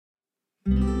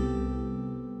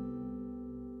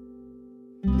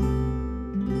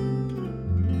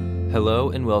Hello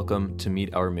and welcome to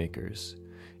Meet Our Makers,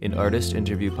 an artist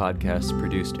interview podcast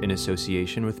produced in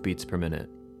association with Beats Per Minute.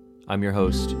 I'm your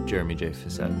host, Jeremy J.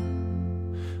 Fissette.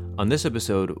 On this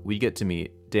episode, we get to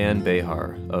meet Dan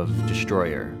Behar of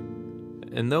Destroyer.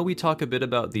 And though we talk a bit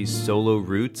about these solo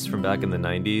roots from back in the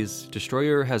 90s,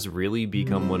 Destroyer has really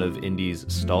become one of indie's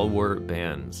stalwart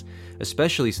bands,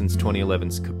 especially since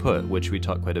 2011's Kaput, which we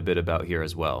talk quite a bit about here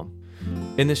as well.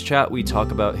 In this chat, we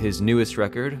talk about his newest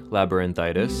record,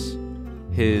 Labyrinthitis,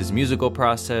 his musical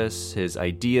process, his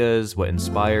ideas, what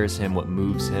inspires him, what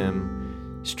moves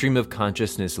him, stream of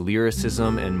consciousness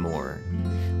lyricism, and more.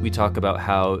 We talk about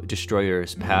how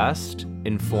Destroyer's past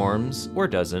informs, or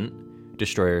doesn't,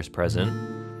 Destroyer's present.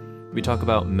 We talk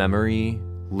about memory,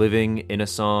 living in a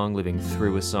song, living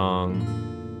through a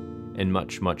song, and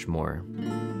much, much more.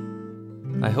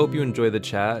 I hope you enjoy the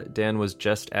chat. Dan was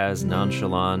just as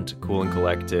nonchalant, cool and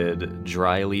collected,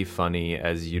 dryly funny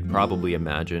as you'd probably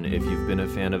imagine if you've been a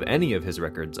fan of any of his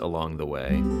records along the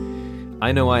way.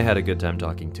 I know I had a good time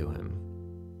talking to him.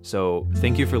 So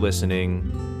thank you for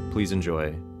listening. Please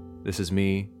enjoy. This is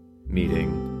me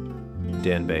meeting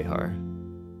Dan Behar.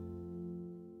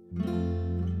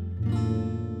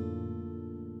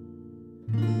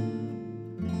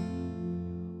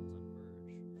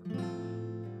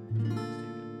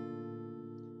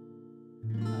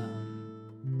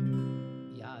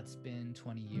 It's been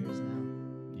 20 years now.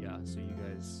 Yeah, so you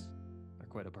guys are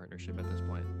quite a partnership at this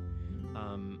point.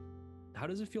 How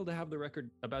does it feel to have the record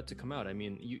about to come out? I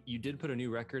mean, you did put a new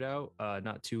record out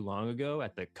not too long ago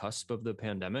at the cusp of the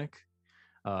pandemic.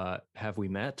 Have We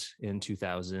Met in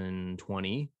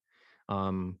 2020,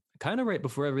 kind of right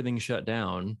before everything shut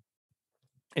down.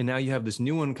 And now you have this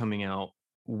new one coming out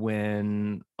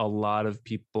when a lot of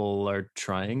people are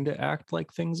trying to act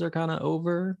like things are kind of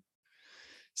over.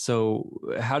 So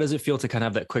how does it feel to kind of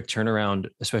have that quick turnaround,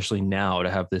 especially now, to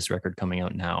have this record coming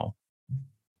out now?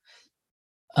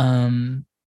 Well,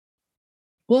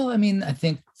 I mean, I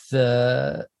think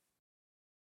the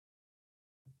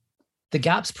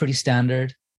gap's pretty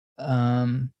standard.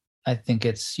 I think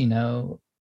it's, 2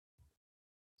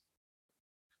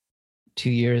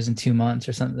 years and 2 months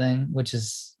or something, which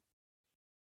is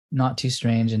not too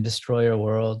strange in Destroyer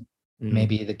world.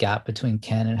 Maybe the gap between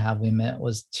Ken and Have We Met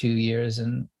was 2 years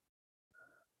and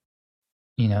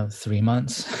 3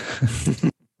 months.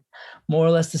 More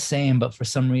or less the same, but for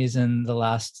some reason the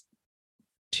last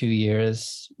 2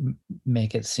 years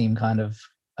make it seem kind of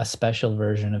a special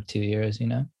version of 2 years.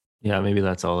 Yeah, maybe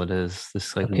that's all it is.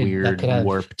 This like weird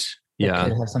warped. Yeah,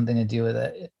 could have something to do with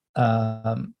it.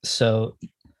 So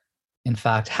in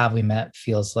fact, Have We Met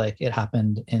feels like it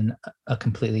happened in a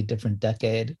completely different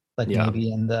decade.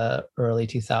 Maybe in the early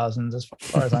 2000s, as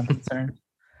far as I'm concerned.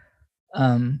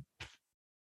 And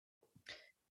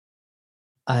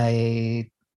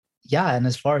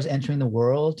as far as entering the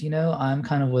world, I'm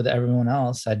kind of with everyone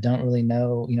else. I don't really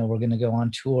know, we're going to go on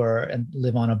tour and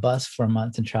live on a bus for a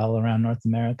month and travel around North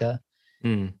America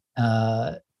in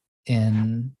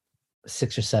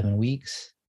 6 or 7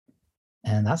 weeks.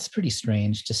 And that's pretty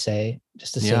strange to say,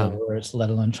 just to say the words, let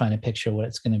alone trying to picture what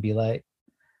it's going to be like.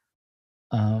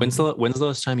 When's the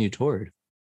last time you toured?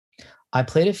 I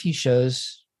played a few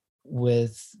shows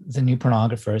with the New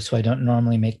Pornographers, who I don't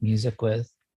normally make music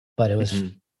with, but it was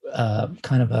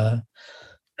kind of a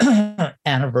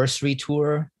anniversary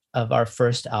tour of our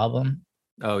first album.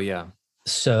 Oh yeah.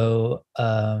 So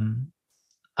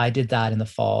I did that in the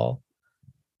fall,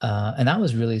 and that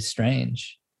was really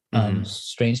strange.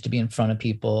 Strange to be in front of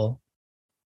people.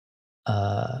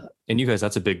 And you guys,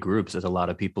 that's a big group. So there's a lot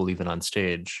of people even on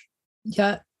stage.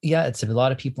 Yeah, it's a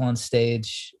lot of people on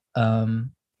stage. Quite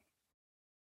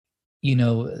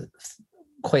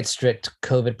strict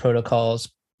COVID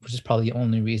protocols, which is probably the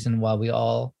only reason why we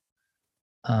all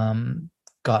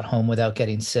got home without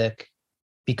getting sick.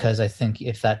 Because I think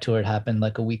if that tour had happened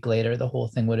like a week later, the whole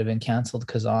thing would have been canceled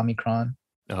because of Omicron.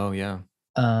 Oh yeah.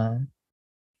 But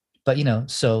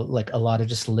so like a lot of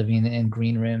just living in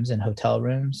green rooms and hotel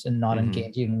rooms and not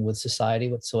engaging with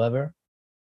society whatsoever.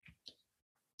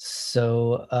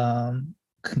 So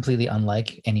completely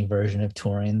unlike any version of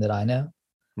touring that I know.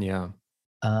 Yeah.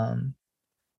 I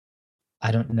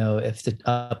don't know if the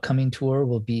upcoming tour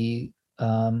will be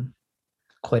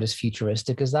quite as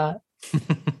futuristic as that.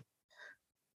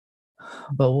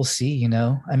 But we'll see,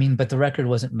 I mean, but the record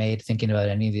wasn't made thinking about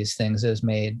any of these things. It was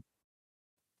made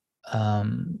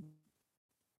in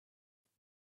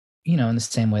the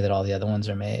same way that all the other ones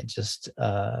are made, just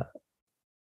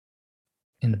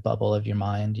in the bubble of your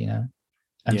mind.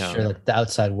 I'm sure like the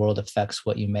outside world affects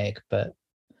what you make, but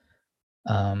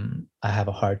I have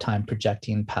a hard time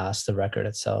projecting past the record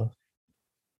itself.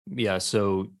 Yeah.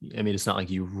 So, I mean, it's not like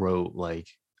you wrote like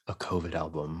a COVID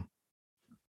album.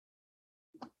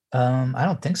 I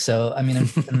don't think so. I mean,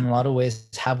 in a lot of ways,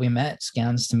 Have We Met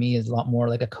scans to me is a lot more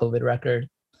like a COVID record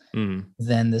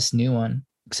than this new one.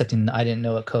 Excepting I didn't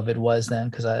know what COVID was then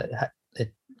because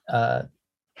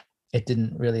it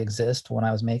didn't really exist when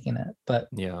I was making it. But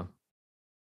yeah,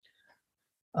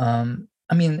 I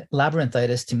mean,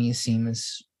 Labyrinthitis to me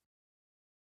seems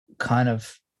kind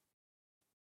of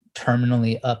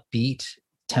terminally upbeat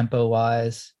tempo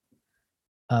wise.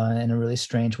 In a really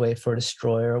strange way for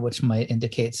Destroyer, which might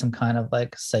indicate some kind of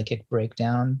like psychic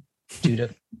breakdown due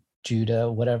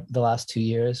to whatever the last 2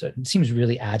 years. It seems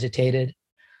really agitated.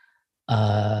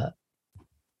 A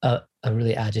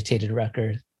really agitated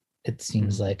record. It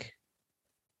seems like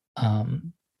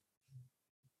kind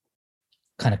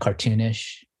of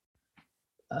cartoonish.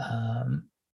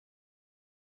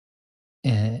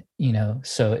 And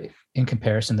so in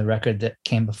comparison, the record that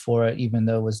came before it, even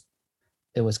though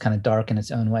it was kind of dark in its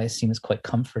own way, seems quite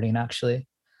comforting actually.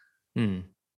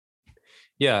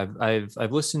 Yeah,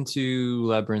 I've listened to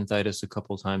Labyrinthitis a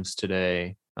couple times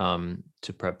today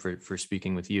to prep for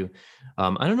speaking with you.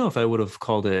 I don't know if I would have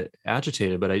called it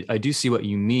agitated, but I do see what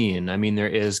you mean. I mean, there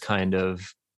is kind of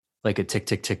like a tick,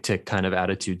 tick, tick, tick kind of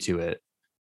attitude to it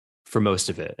for most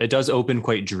of it. It does open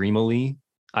quite dreamily,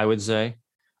 I would say.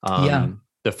 Yeah.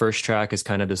 The first track is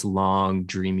kind of this long,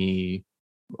 dreamy,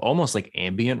 almost like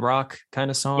ambient rock kind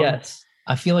of song. Yes.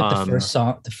 I feel like the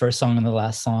first song and the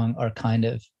last song are kind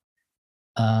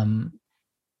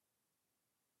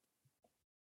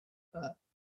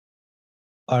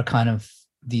of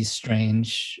these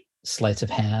strange sleights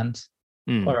of hand,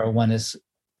 or one is,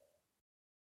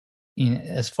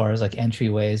 as far as like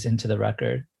entryways into the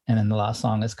record, and then the last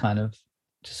song is kind of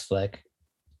just like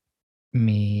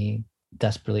me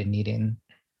desperately needing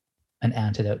an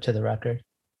antidote to the record.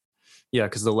 Yeah,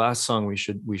 because the last song we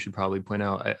should probably point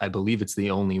out, I believe it's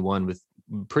the only one with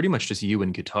pretty much just you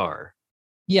and guitar.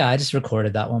 Yeah, I just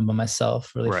recorded that one by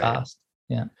myself really fast.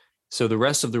 Yeah. So the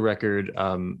rest of the record,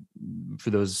 for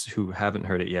those who haven't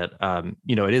heard it yet,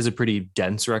 it is a pretty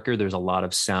dense record. There's a lot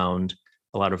of sound,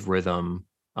 a lot of rhythm,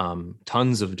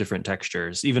 tons of different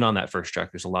textures. Even on that first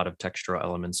track, there's a lot of textural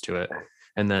elements to it.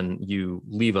 And then you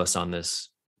leave us on this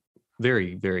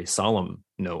very, very solemn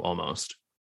note almost.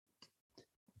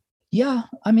 Yeah,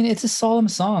 I mean, it's a solemn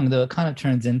song, though it kind of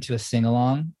turns into a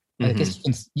sing-along. I guess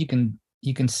you can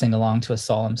sing along to a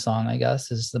solemn song, I guess,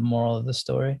 is the moral of the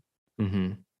story.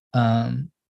 I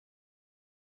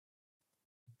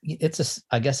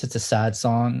guess it's a sad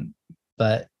song,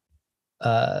 but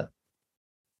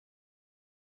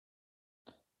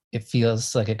it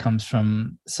feels like it comes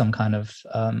from some kind of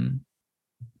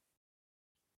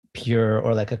pure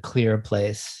or like a clear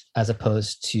place, as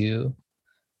opposed to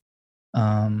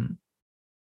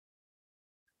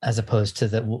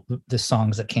the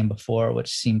songs that came before, which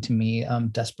seemed to me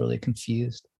desperately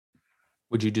confused.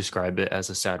 Would you describe it as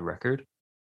a sad record?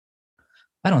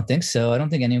 I don't think so. I don't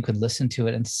think anyone could listen to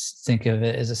it and think of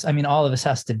it as I mean, all of this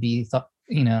has to be thought,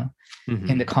 in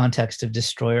the context of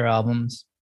Destroyer albums.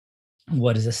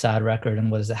 What is a sad record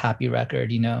and what is a happy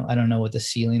record? I don't know what the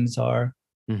ceilings are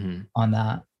on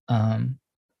that.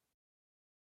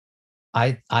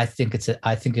 I think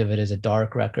of it as a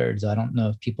dark record. So I don't know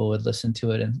if people would listen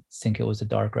to it and think it was a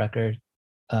dark record.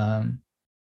 But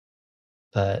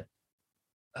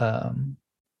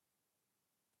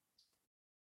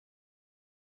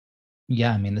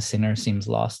yeah, I mean, the singer seems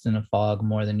lost in a fog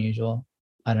more than usual.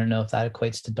 I don't know if that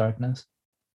equates to darkness.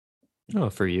 Oh,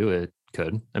 for you, it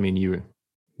could. I mean,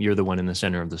 you're the one in the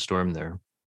center of the storm there.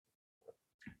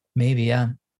 Maybe,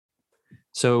 yeah.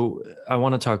 So I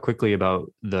want to talk quickly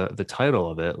about the title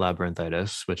of it,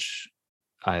 Labyrinthitis, which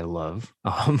I love.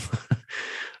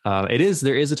 There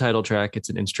is a title track. It's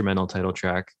an instrumental title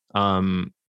track.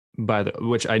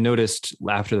 Which I noticed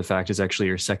after the fact is actually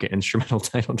your second instrumental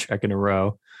title track in a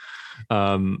row.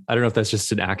 I don't know if that's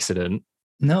just an accident.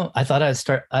 No, I thought I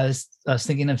was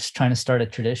thinking of trying to start a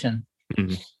tradition.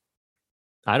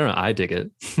 I don't know. I dig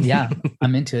it. Yeah,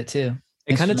 I'm into it too.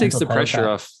 It kind of takes the pressure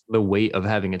off the weight of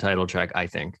having a title track, I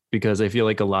think, because I feel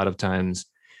like a lot of times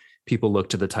people look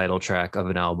to the title track of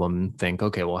an album and think,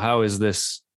 okay, well, how is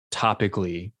this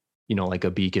topically, like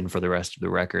a beacon for the rest of the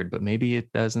record? But maybe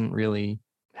it doesn't really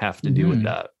have to do with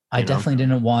that. I definitely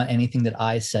didn't want anything that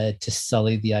I said to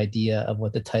sully the idea of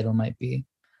what the title might be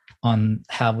on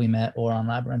Have We Met or on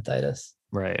Labyrinthitis.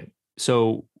 Right.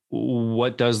 So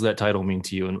what does that title mean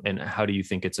to you, and how do you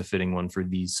think it's a fitting one for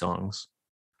these songs?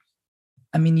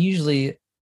 I mean, usually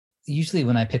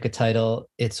when I pick a title,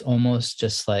 it's almost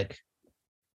just like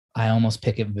I almost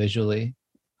pick it visually.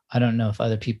 I don't know if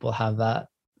other people have that.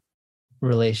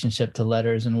 relationship to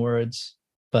letters and words,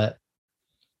 but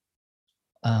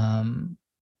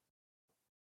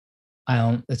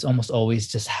it's almost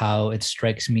always just how it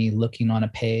strikes me looking on a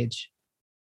page.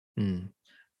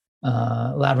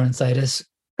 Labyrinthitis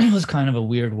was kind of a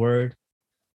weird word.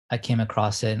 I came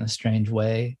across it in a strange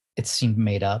way. It seemed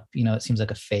made up, it seems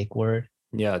like a fake word.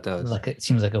 Yeah, it does. Like it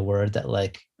seems like a word that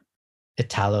like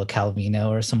Italo Calvino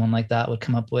or someone like that would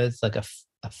come up with, like a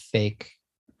fake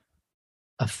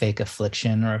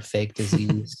affliction or a fake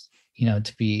disease,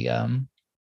 to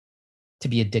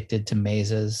be addicted to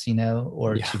mazes,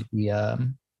 or to be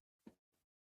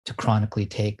to chronically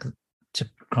turn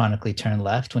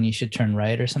left when you should turn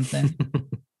right or something.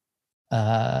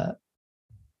 But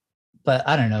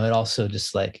I don't know, it also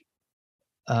just like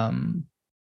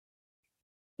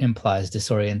implies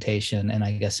disorientation, and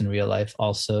I guess in real life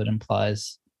also it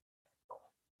implies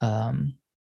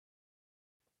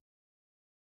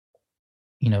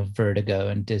vertigo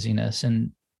and dizziness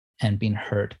and being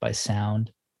hurt by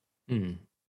sound.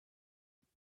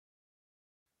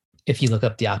 If you look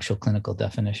up the actual clinical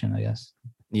definition, I guess.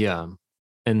 Yeah.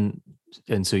 And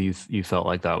so you felt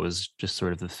like that was just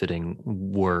sort of the fitting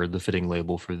word, the fitting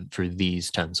label for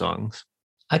these 10 songs.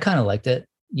 I kind of liked it.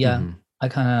 Yeah. I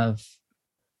kind of,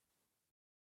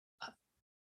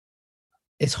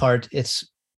 it's hard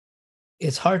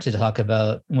to talk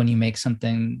about when you make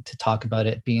something, to talk about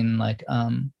it being like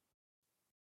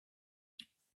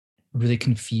really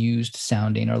confused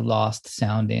sounding or lost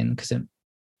sounding, because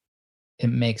it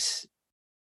makes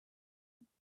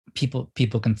people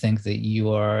can think that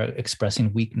you are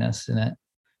expressing weakness in it,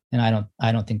 and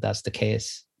I don't think that's the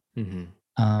case.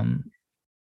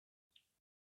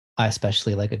 I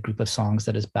especially like a group of songs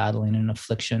that is battling an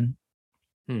affliction.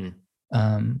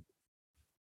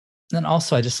 And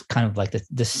also I just kind of like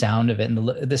the sound of it,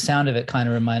 and the sound of it kind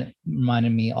of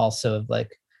reminded me also of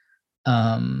like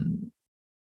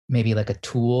maybe like a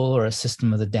Tool or a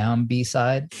System of the Down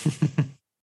B-side.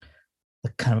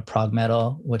 Like kind of prog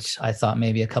metal, which I thought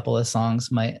maybe a couple of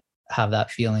songs might have that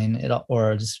feeling,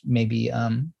 or just maybe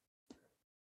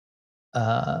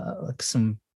like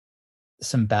some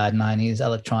bad 90s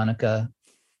electronica,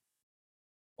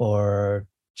 or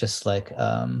just like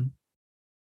a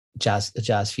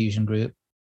jazz fusion group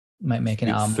might make an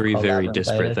album. Three very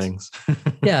disparate things.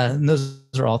 Yeah, and those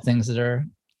are all things that are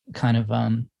kind of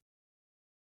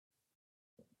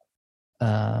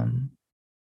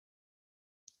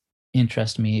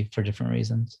interest me for different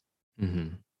reasons.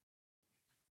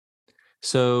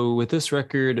 So with this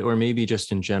record, or maybe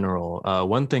just in general,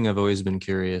 one thing I've always been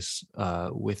curious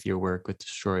with your work with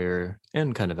Destroyer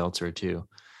and kind of elsewhere too,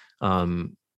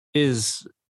 is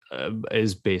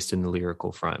based in the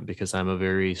lyrical front, because I'm a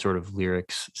very sort of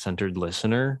lyrics centered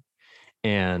listener.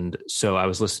 And so I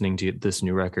was listening to this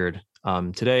new record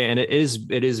today, and it is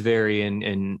very,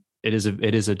 and it is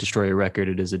a Destroyer record.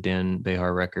 It is a Dan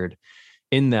Behar record,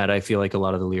 in that I feel like a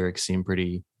lot of the lyrics seem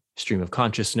pretty stream of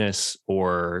consciousness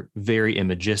or very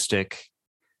imagistic.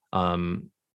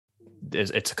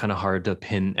 It's kind of hard to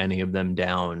pin any of them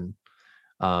down.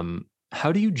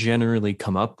 How do you generally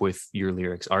come up with your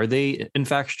lyrics? Are they in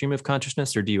fact stream of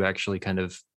consciousness, or do you actually kind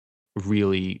of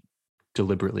really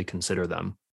deliberately consider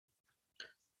them?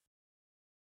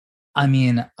 I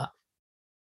mean,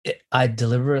 I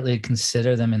deliberately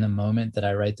consider them in the moment that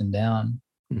I write them down.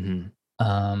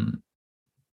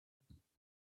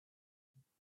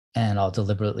 And I'll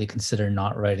deliberately consider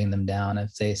not writing them down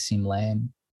if they seem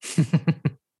lame.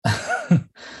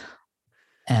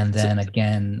 And then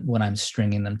again, when I'm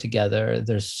stringing them together,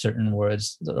 there's certain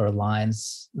words or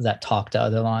lines that talk to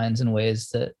other lines in ways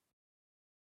that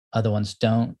other ones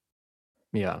don't.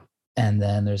 Yeah. And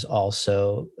then there's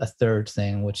also a third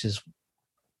thing, which is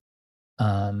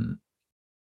how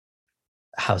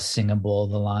singable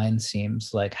the line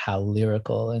seems, like how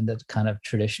lyrical in the kind of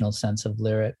traditional sense of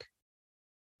lyric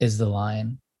is the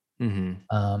line.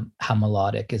 How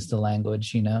melodic is the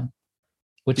language,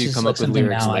 which do you is come like up with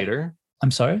lyrics later?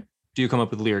 I'm sorry? Do you come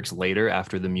up with lyrics later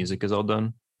after the music is all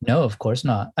done? No, of course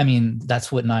not. I mean,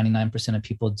 that's what 99% of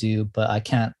people do, but I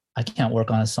can't work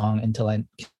on a song until I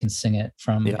can sing it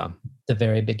from the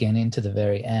very beginning to the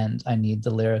very end. I need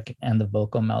the lyric and the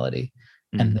vocal melody.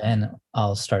 And then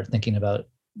I'll start thinking about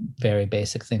very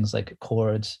basic things like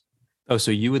chords. Oh, so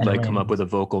you would come up with a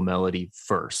vocal melody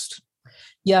first?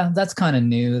 Yeah, that's kind of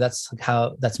new. That's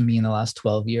me in the last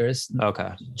 12 years.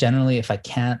 Okay. Generally,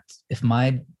 if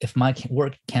my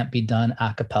work can't be done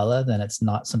a cappella, then it's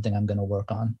not something I'm going to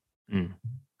work on.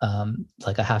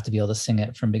 Like I have to be able to sing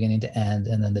it from beginning to end,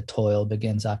 and then the toil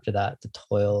begins after that. The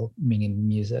toil meaning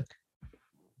music.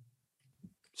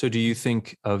 So do you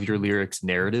think of your lyrics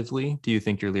narratively? Do you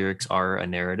think your lyrics are a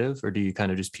narrative, or do you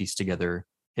kind of just piece together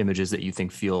images that you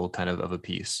think feel kind of a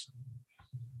piece?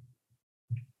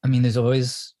 I mean, there's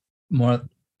always more.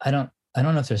 I don't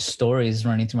know if there's stories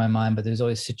running through my mind, but there's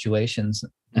always situations.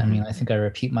 I mean, I think I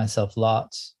repeat myself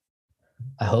lots.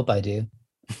 I hope I do,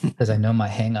 because I know my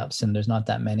hangups, and there's not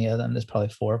that many of them. There's probably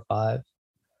 4 or 5.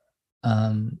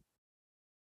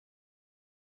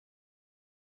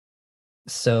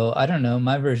 So I don't know.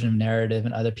 My version of narrative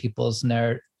and other people's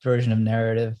version of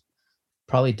narrative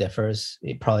probably differs.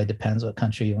 It probably depends what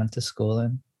country you went to school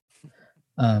in.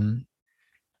 I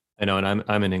know, and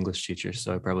I'm an English teacher,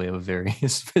 so I probably have a very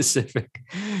specific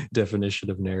definition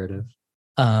of narrative.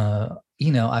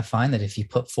 I find that if you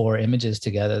put 4 images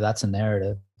together, that's a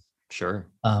narrative. Sure.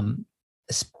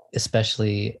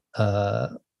 Especially, I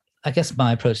guess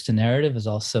my approach to narrative is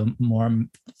also more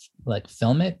like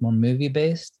filmic, more movie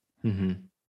based,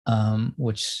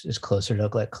 which is closer to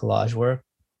like collage work,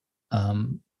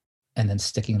 and then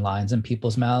sticking lines in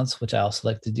people's mouths, which I also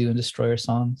like to do in Destroyer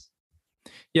songs.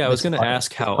 Yeah, I was going to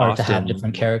ask how hard often to have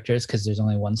different characters because there's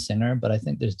only one singer, but I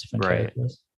think there's different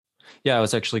characters. Yeah, I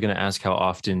was actually going to ask how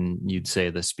often you'd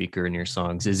say the speaker in your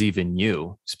songs is even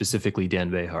you, specifically Dan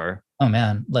Behar. Oh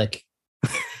man, like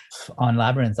on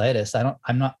Labyrinthitis, I don't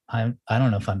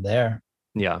know if I'm there.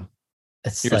 Yeah,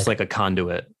 it's you're just like a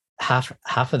conduit.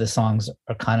 Half of the songs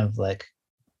are kind of like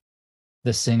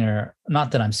the singer.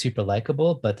 Not that I'm super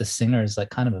likable, but the singer is like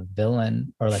kind of a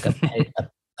villain or like a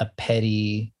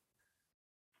petty,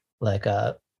 like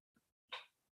a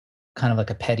kind of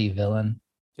like a petty villain.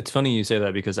 It's funny you say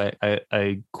that because I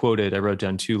wrote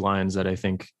down 2 lines that I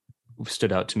think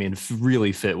stood out to me and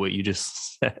really fit what you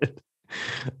just said.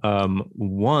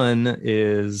 One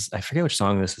is, I forget which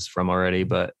song this is from already,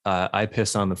 but I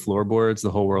piss on the floorboards, the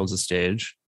whole world's a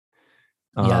stage.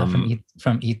 From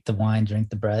Eat the Wine, Drink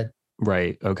the Bread.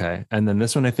 Right. Okay. And then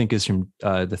this one I think is from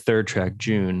the 3rd track,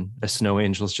 June. A snow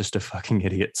angel's just a fucking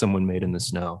idiot someone made in the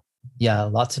snow. Yeah,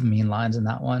 lots of mean lines in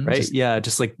that one. Right.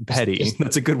 Just like petty.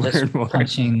 That's a good word.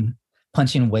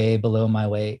 Punching way below my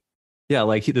weight. Yeah,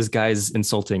 like this guy's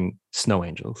insulting snow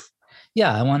angels.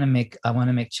 Yeah, I want to make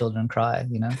children cry.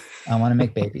 I want to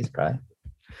make babies cry.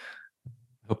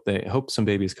 Hope some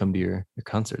babies come to your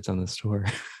concerts on this tour.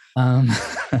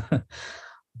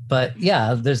 But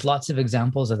yeah, there's lots of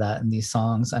examples of that in these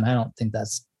songs, and I don't think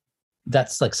that's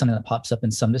like something that pops up in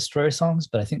some Destroyer songs,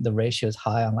 but I think the ratio is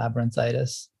high on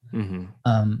Labyrinthitis.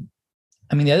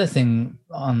 I mean, the other thing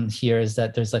on here is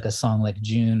that there's like a song like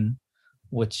June,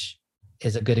 which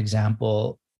is a good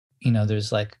example.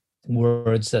 There's like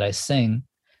words that I sing,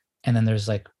 and then there's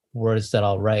like words that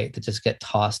I'll write that just get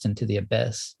tossed into the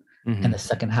abyss. And the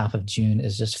second half of June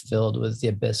is just filled with the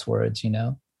abyss words.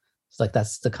 It's like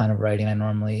that's the kind of writing I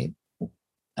normally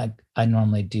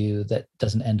do that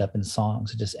doesn't end up in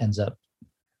songs. It just ends up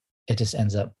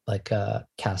like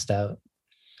cast out.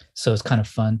 So it's kind of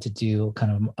fun to do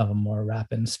kind of a more rap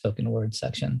and spoken word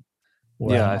section.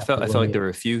 Yeah, I felt like there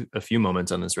were a few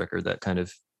moments on this record that kind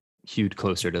of hewed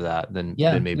closer to that than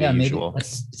maybe usual. Maybe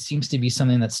it seems to be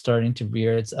something that's starting to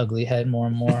rear its ugly head more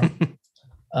and more.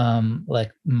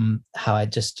 How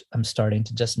I'm starting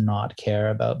to just not care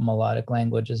about melodic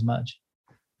language as much.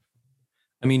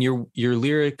 I mean, your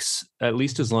lyrics, at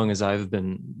least as long as I've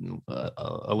been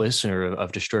a listener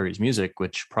of Destroyer's music,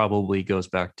 which probably goes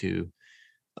back to,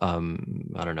 I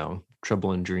don't know,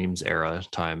 Trouble in Dreams era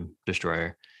time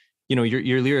Destroyer.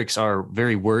 Your lyrics are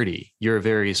very wordy. You're a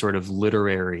very sort of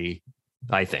literary,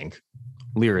 I think,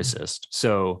 lyricist.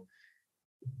 So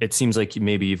it seems like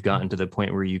maybe you've gotten to the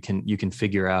point where you can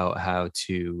figure out how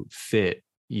to fit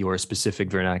your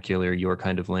specific vernacular, your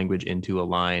kind of language into a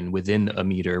line within a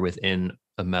meter, within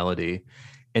a melody.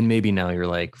 And maybe now you're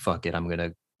like, fuck it, I'm going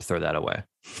to throw that away.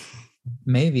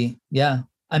 Maybe. Yeah.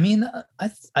 I mean, I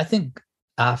think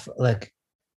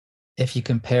if you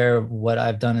compare what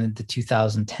I've done in the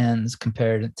 2010s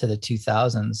compared to the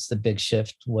 2000s, the big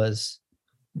shift was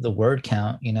the word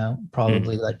count,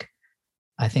 probably like,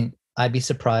 I think I'd be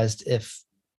surprised if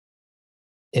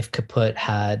Kaput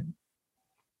had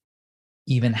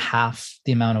even half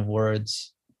the amount of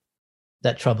words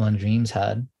that Trouble in Dreams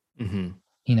had.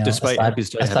 Despite having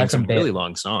some really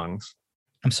long songs.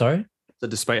 I'm sorry? So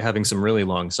despite having some really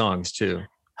long songs too.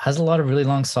 Has a lot of really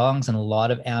long songs and a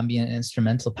lot of ambient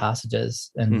instrumental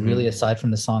passages. And really, aside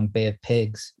from the song Bay of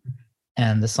Pigs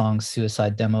and the song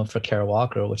Suicide Demo for Kara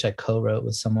Walker, which I co-wrote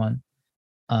with someone,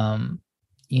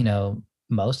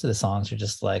 most of the songs are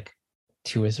just like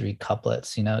 2 or 3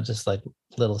 couplets, just like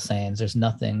little sayings. There's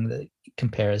nothing that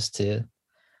compares to,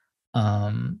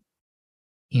 some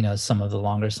of the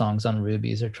longer songs on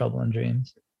Rubies or Trouble in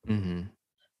Dreams.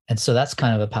 And so that's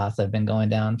kind of a path I've been going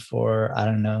down for, I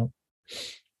don't know,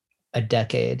 a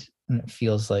decade. And it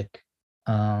feels like,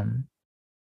 and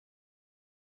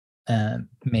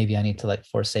maybe I need to like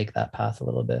forsake that path a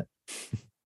little bit.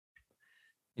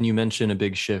 And you mentioned a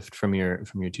big shift from your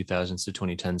 2000s to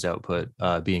 2010s output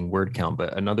being word count,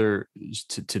 but another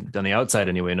on the outside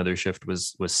anyway, another shift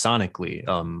was sonically.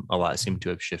 A lot seemed to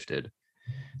have shifted.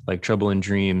 Like Trouble in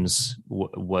Dreams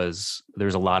was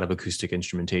there's a lot of acoustic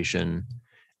instrumentation,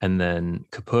 and then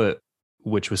Kaput,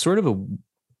 which was sort of a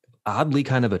oddly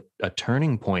kind of a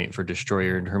turning point for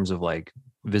Destroyer in terms of like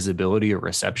visibility or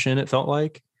reception. It felt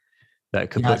like that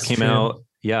Kaput came out.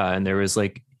 Yeah. And there was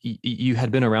like, you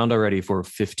had been around already for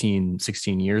 15,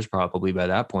 16 years, probably by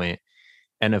that point.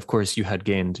 And of course you had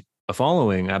gained a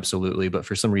following. Absolutely. But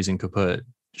for some reason, Kaput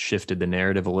shifted the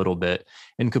narrative a little bit,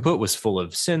 and Kaput was full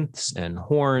of synths and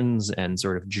horns and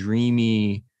sort of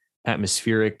dreamy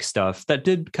atmospheric stuff that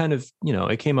did kind of,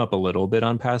 it came up a little bit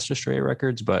on past Destroyer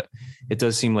records, but it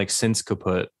does seem like since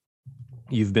Kaput,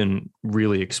 you've been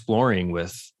really exploring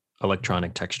with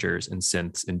electronic textures and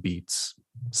synths and beats.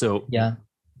 So, yeah,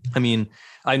 I mean,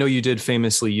 I know you did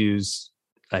famously use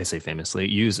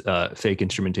fake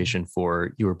instrumentation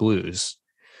for your blues,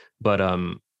 but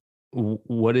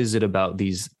what is it about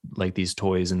these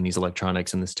toys and these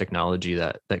electronics and this technology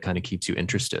that kind of keeps you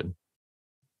interested?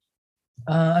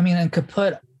 I mean, and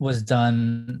Kaput was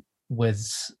done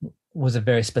was a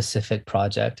very specific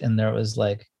project, and there was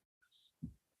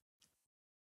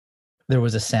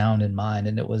a sound in mind,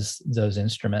 and it was those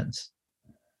instruments.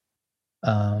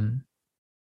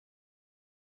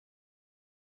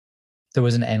 There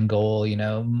was an end goal,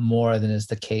 more than is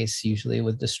the case usually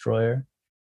with Destroyer.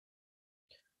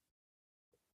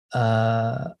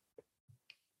 I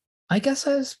guess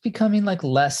I was becoming like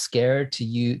less scared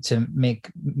to make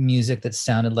music that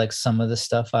sounded like some of the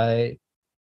stuff I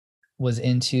was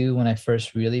into when I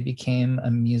first really became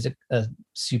a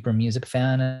super music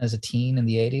fan as a teen in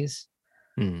the 80s,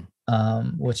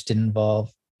 which did involve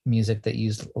music that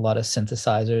used a lot of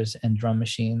synthesizers and drum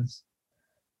machines.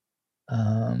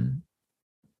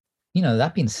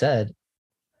 That being said,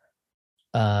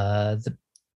 the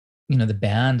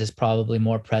band is probably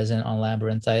more present on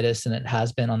Labyrinthitis than it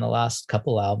has been on the last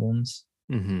couple albums.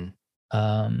 Mm-hmm.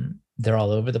 They're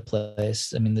all over the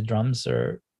place. I mean, the drums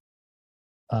are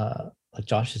like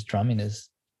Josh's drumming is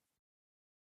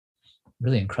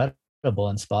really incredible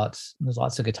in spots. There's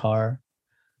lots of guitar.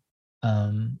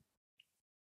 But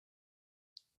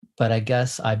I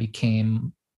guess I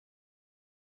became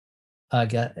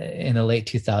in the late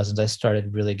 2000s, I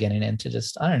started really getting into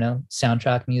just, I don't know,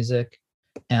 soundtrack music,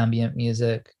 ambient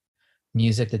music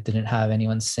that didn't have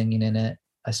anyone singing in it.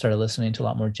 I started listening to a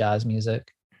lot more jazz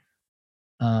music.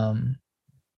 And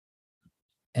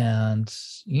I'm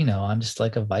just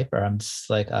like a viper. I'm just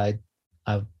like, I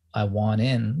want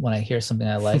in. When I hear something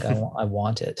I like, I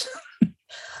want it.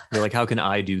 You're like, how can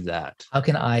I do that? How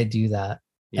can I do that?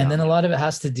 Yeah. And then a lot of it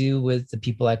has to do with the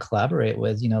people I collaborate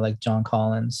with, like John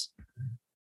Collins,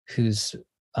 who's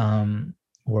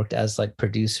worked as like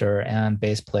producer and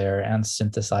bass player and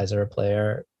synthesizer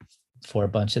player for a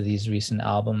bunch of these recent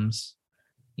albums.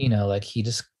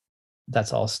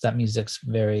 That music's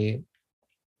very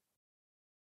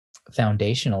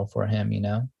foundational for him,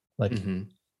 mm-hmm.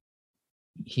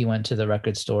 He went to the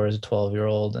record store as a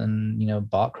 12-year-old and,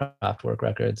 bought Kraftwerk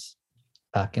records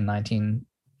back in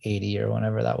 1980 or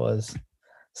whenever that was.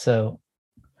 So,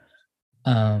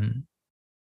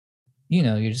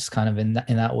 you're just kind of in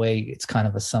that way. It's kind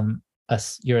of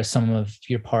you're a sum of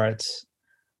your parts.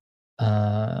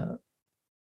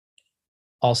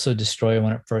 Also, Destroyer,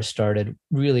 when it first started,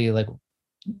 really like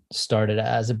started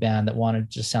as a band that wanted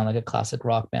to just sound like a classic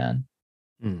rock band.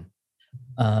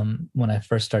 When I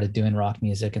first started doing rock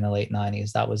music in the late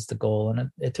 90s, that was the goal, and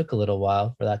it took a little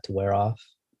while for that to wear off.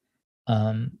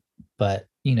 But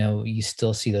you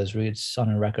still see those roots on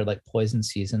a record like Poison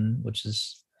Season, which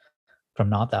is from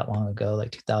not that long ago,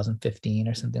 like 2015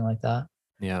 or something like that.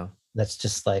 Yeah. That's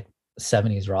just like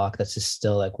 70s rock. That's just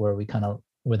still like where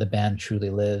the band truly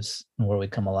lives and where we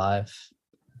come alive.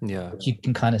 Yeah. You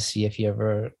can kind of see if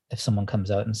someone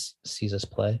comes out and sees us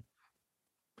play.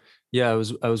 Yeah, I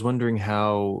was wondering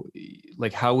how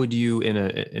would you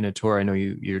in a tour, I know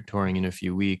you're touring in a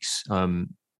few weeks,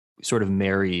 sort of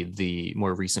marry the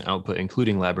more recent output,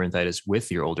 including Labyrinthitis,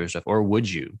 with your older stuff, or would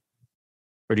you?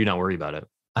 Or do you not worry about it?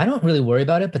 I don't really worry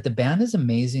about it, but the band is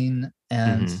amazing,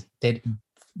 and mm-hmm.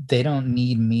 they don't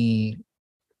need me.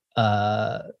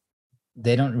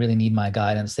 They don't really need my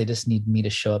guidance. They just need me to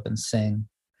show up and sing.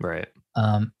 Right.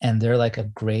 And they're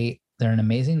an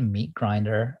amazing meat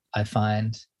grinder, I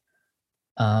find.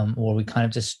 where we kind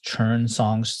of just churn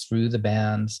songs through the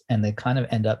bands, and they kind of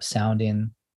end up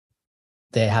sounding.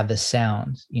 They have this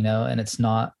sound, and it's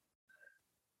not.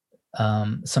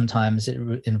 Sometimes it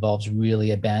involves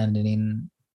really abandoning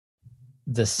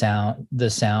the sound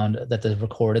that the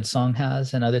recorded song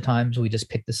has, and other times we just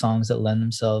pick the songs that lend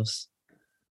themselves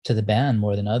to the band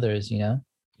more than others. Yeah.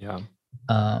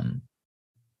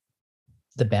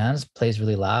 The band plays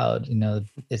really loud.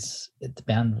 The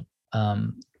band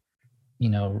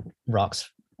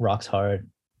rocks hard.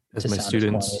 As my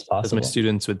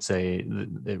students would say,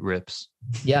 it rips.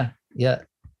 Yeah.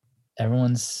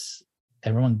 Everyone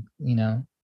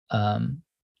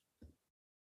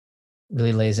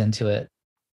really lays into it.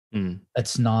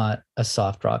 It's not a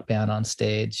soft rock band on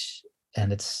stage,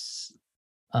 and it's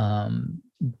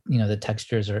the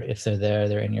textures are, if they're there,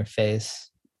 they're in your face.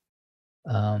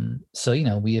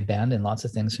 So we abandon lots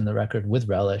of things from the record with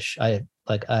relish. I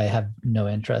have no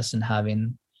interest in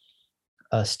having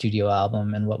a studio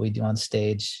album and what we do on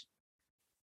stage.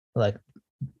 Like,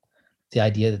 the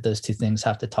idea that those two things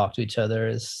have to talk to each other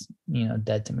is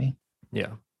dead to me.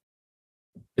 Yeah.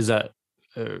 Is that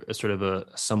a sort of a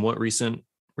somewhat recent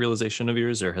realization of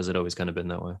yours, or has it always kind of been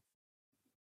that way?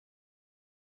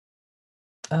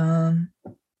 I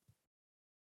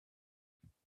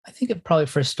think it probably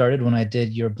first started when I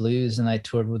did Your Blues, and I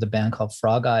toured with a band called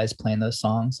Frog Eyes playing those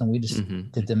songs, and we just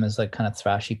did them as like kind of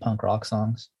thrashy punk rock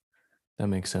songs. That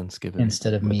makes sense, given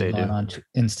instead of me going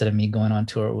on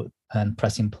tour and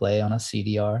pressing play on a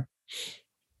CDR.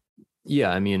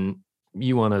 Yeah, I mean,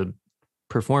 you want to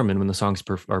perform, and when the songs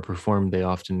are performed, they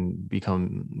often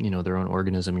become their own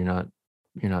organism. You're not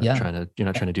trying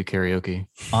to do karaoke.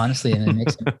 Honestly, and it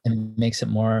makes it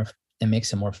more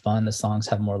fun. The songs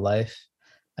have more life.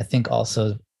 I think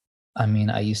also, I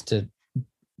used to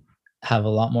have a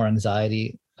lot more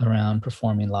anxiety around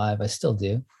performing live. I still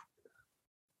do.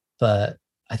 But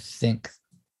I think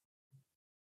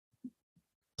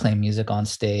playing music on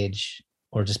stage,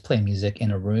 or just playing music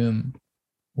in a room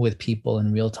with people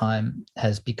in real time,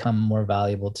 has become more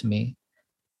valuable to me.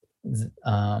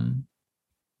 And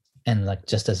like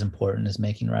just as important as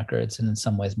making records, and in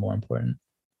some ways more important.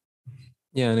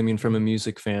 Yeah, and I mean, from a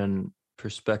music fan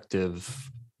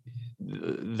perspective,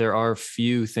 there are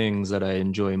few things that I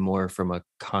enjoy more from a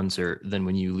concert than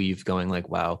when you leave going like,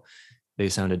 wow, they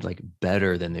sounded like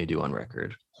better than they do on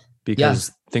record,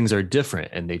 because things are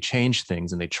different and they change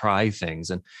things and they try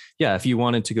things. And yeah, if you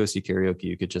wanted to go see karaoke,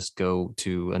 you could just go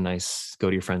to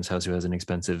your friend's house who has an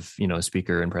expensive,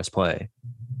 speaker and press play.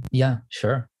 Yeah,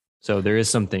 sure. So there is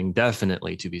something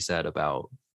definitely to be said about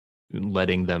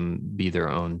letting them be their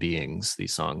own beings,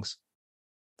 these songs.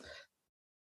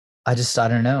 I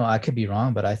don't know. I could be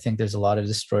wrong, but I think there's a lot of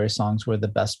Destroyer songs where the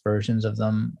best versions of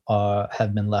them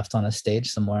have been left on a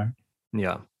stage somewhere.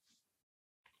 Yeah.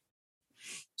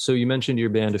 So you mentioned your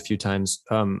band a few times.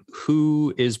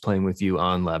 Who is playing with you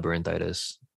on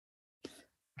Labyrinthitis?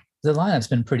 The lineup's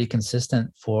been pretty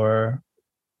consistent for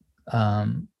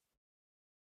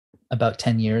about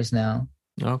 10 years now.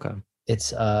 Okay.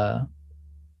 It's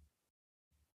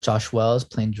Josh Wells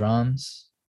playing drums,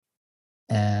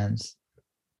 and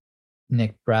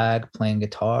Nick Bragg playing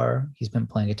guitar. He's been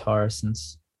playing guitar for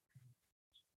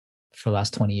the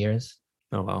last 20 years.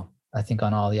 Oh, wow. I think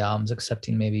on all the albums,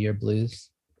 excepting maybe Your Blues.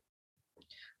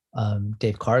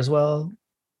 Dave Carswell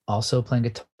also playing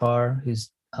guitar, who's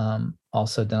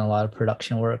also done a lot of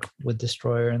production work with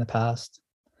Destroyer in the past,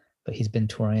 but he's been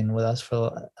touring with us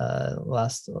for the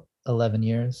last 11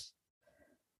 years.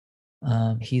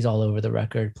 He's all over the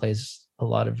record, plays a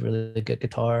lot of really good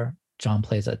guitar. John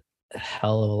plays a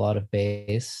hell of a lot of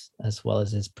bass, as well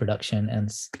as his production and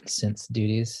synth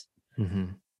duties.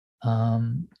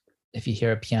 If you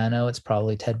hear a piano, it's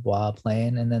probably Ted Bois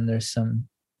playing, and then there's some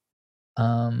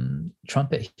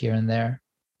trumpet here and there,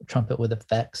 trumpet with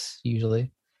effects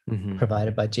usually,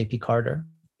 provided by JP Carter,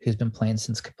 who's been playing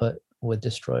since Kaput with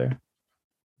Destroyer.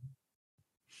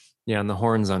 Yeah, and the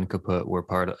horns on Kaput were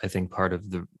part of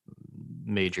the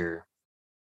major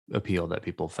appeal that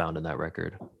people found in that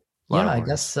record. I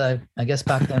guess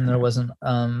back then there wasn't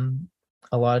a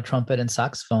lot of trumpet and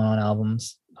saxophone on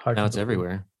albums. Now it's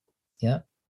everywhere. Yeah.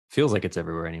 Feels like it's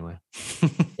everywhere anyway.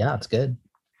 Yeah, it's good.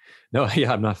 No,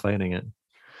 yeah, I'm not fighting it.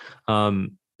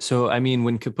 So, I mean,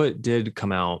 when Kaput did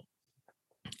come out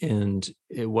and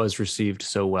it was received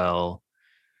so well,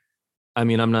 I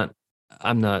mean, I'm not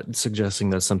suggesting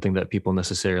that's something that people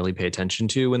necessarily pay attention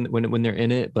to when they're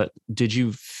in it, but did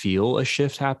you feel a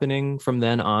shift happening from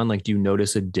then on? Like, do you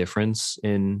notice a difference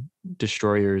in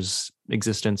Destroyer's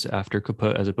existence after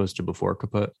Kaput as opposed to before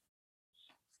Kaput?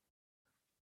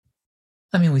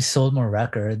 I mean, we sold more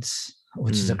records.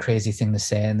 which is a crazy thing to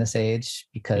say in this age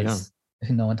because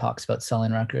no one talks about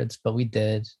selling records, but we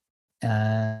did.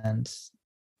 And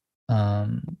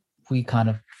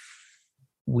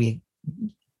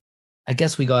I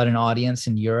guess we got an audience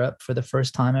in Europe for the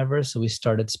first time ever. So we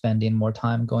started spending more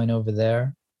time going over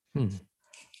there.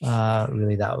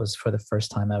 Really, that was for the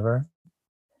first time ever.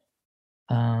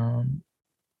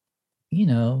 You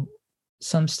know,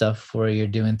 some stuff where you're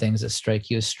doing things that strike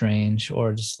you as strange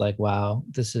or just like, wow,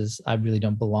 I really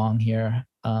don't belong here.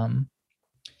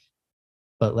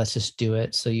 But let's just do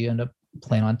it. So you end up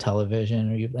playing on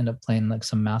television or you end up playing like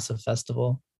some massive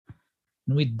festival.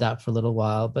 And we did that for a little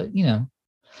while, but you know,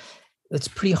 it's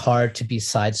pretty hard to be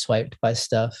sideswiped by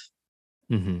stuff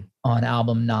on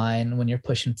album 9 when you're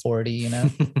pushing 40, you know.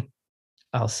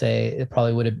 I'll say it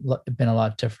probably would have been a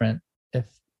lot different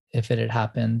if it had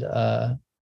happened,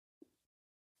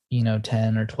 you know,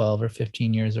 10 or 12 or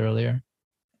 15 years earlier.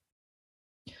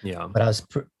 Yeah. But I was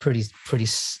pretty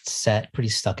set, pretty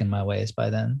stuck in my ways by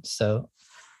then. So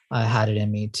I had it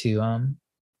in me to,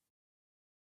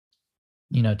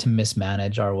 you know, to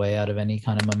mismanage our way out of any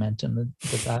kind of momentum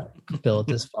that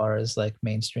built as far as like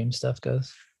mainstream stuff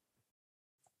goes.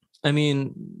 I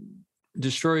mean,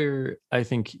 Destroyer, I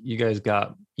think you guys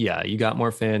got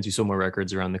more fans, you sold more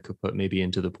records around the kaput, maybe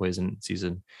into the Poison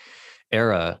Season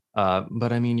era.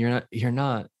 But I mean, you're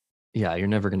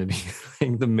never going to be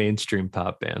like the mainstream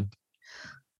pop band.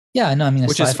 Yeah, no, I mean,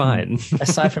 which is fine.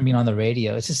 Aside from being on the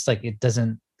radio, it's just like, it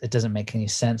doesn't make any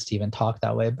sense to even talk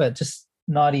that way, but just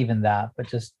not even that, but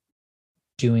just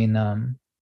doing, I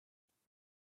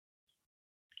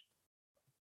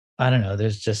don't know,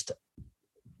 there's just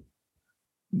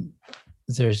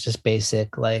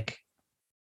basic like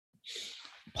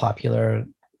popular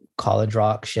college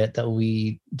rock shit that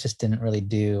we just didn't really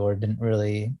do or didn't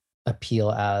really appeal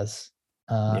as.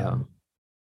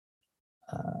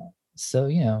 So,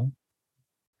 you know,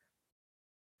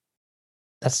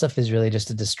 that stuff is really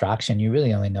just a distraction. You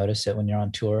really only notice it when you're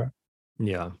on tour.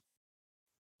 Yeah.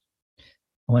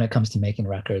 When it comes to making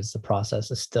records, the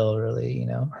process is still really, you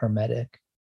know, hermetic.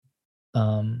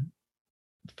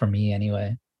 For me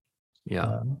anyway.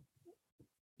 Yeah.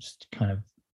 Just kind of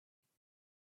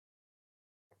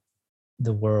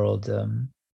the world.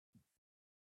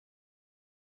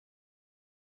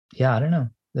 Yeah, I don't know.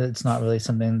 It's not really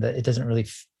something that it doesn't really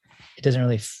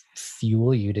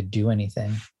fuel you to do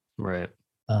anything. Right.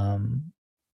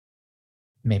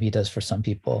 Maybe it does for some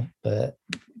people, but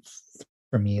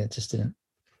for me, it just didn't.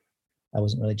 I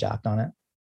wasn't really jacked on it.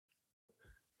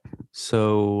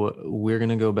 So we're going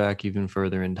to go back even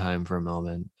further in time for a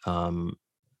moment.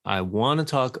 I want to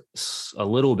talk a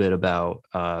little bit about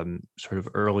sort of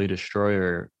early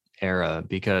Destroyer era,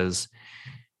 because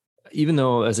even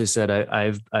though, as I said,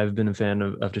 I've been a fan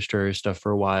of Destroyer stuff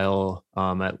for a while,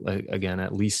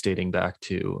 at least dating back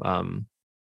to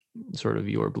sort of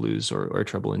Your Blues or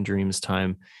Trouble in Dreams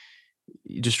time.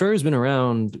 Destroyer's been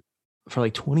around for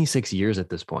like 26 years at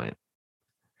this point.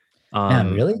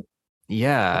 Man, really?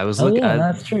 Yeah, I was looking. Yeah,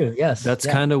 that's true. Yes, that's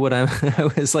kind of what I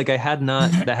was like. That had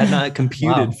not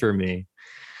computed wow. for me.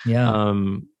 Yeah.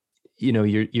 You know,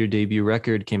 your debut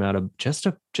record came out of just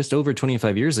over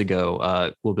 25 years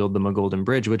ago. We'll Build Them a Golden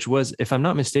Bridge, which was, if I'm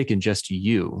not mistaken, just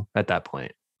you at that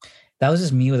point. That was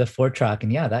just me with a 4-track,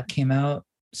 and yeah, that came out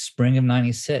spring of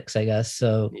 '96, I guess.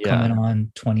 So coming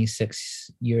on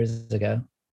 26 years ago.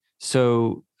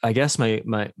 So I guess my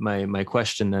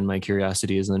question then, my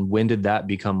curiosity is then, when did that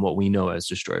become what we know as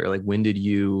Destroyer? Like, when did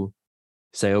you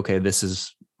say, okay, this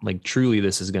is like, truly,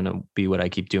 this is going to be what I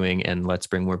keep doing, and let's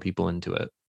bring more people into it?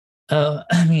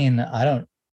 I mean, I don't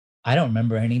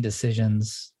remember any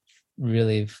decisions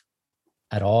really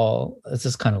at all. It's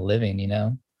just kind of living, you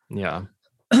know? Yeah.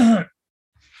 The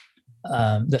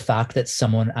fact that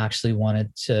someone actually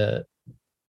wanted to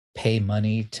pay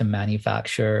money to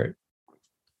manufacture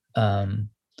a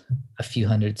few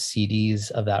hundred CDs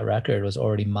of that record was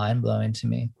already mind-blowing to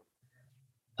me.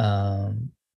 And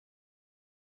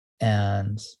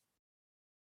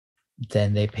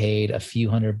then they paid a few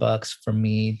 $100 for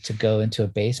me to go into a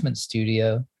basement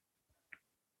studio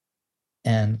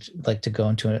and like to go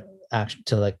into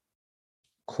like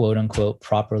quote unquote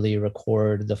properly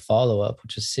record the follow-up,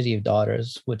 which is City of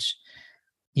Daughters, which,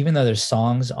 even though there's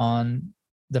songs on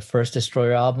the first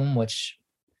Destroyer album which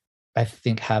I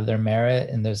think have their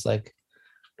merit, and there's like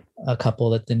a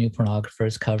couple that the New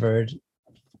Pornographers covered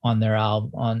on their album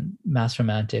on Mass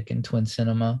Romantic and Twin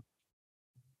Cinema,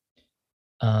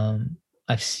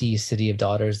 I see City of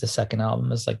Daughters, the second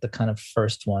album, as like the kind of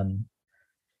first one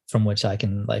from which I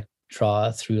can like draw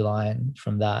a through line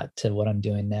from that to what I'm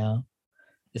doing now.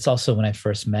 It's also when I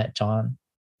first met John.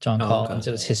 John Oh, Collins.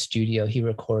 okay. It was his studio. He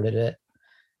recorded it.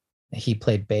 He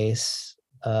played bass,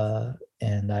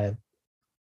 and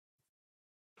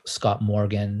Scott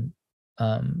Morgan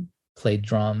played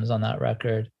drums on that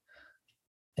record.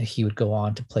 He would go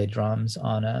on to play drums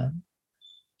on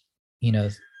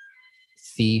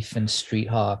Thief and Street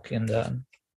Hawk, and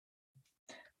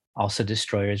also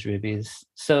Destroyer's Rubies.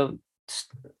 So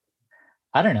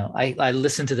I don't know. I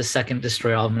listened to the second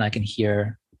Destroyer album and I can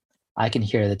hear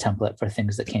the template for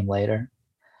things that came later.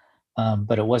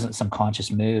 But it wasn't some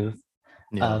conscious move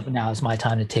of now is my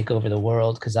time to take over the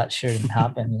world, because that sure didn't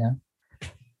happen,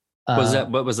 Was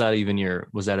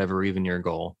that ever even your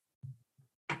goal?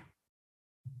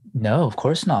 No, of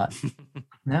course not.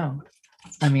 No.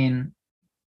 I mean,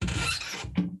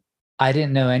 I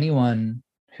didn't know anyone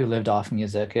who lived off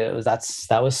music. That was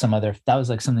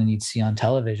like something you'd see on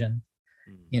television.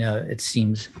 It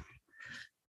seems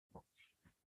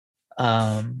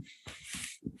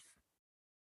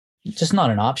just not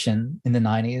an option in the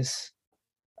 90s.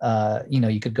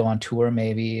 You could go on tour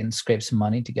maybe and scrape some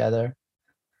money together.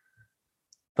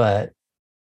 But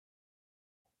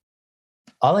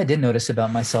all I did notice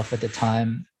about myself at the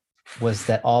time was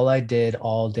that all I did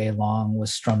all day long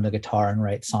was strum the guitar and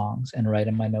write songs and write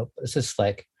in my notebook. It's just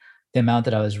like the amount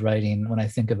that I was writing when I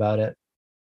think about it.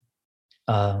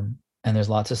 And there's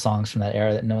lots of songs from that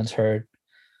era that no one's heard.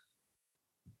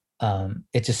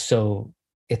 It's so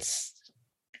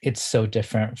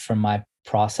different from my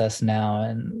process now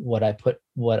and what I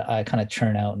kind of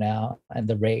churn out now and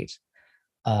the rate.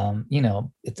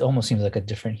 It almost seems like a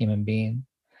different human being.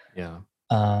 Yeah.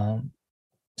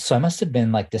 So I must have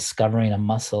been like discovering a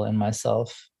muscle in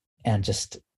myself, and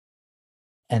it's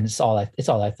all I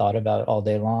thought about all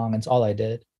day long. It's all I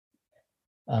did.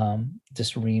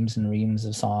 Just reams and reams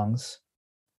of songs.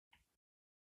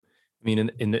 I mean,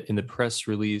 in the press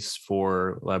release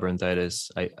for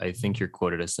Labyrinthitis, I think you're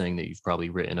quoted as saying that you've probably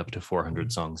written up to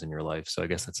 400 songs in your life. So I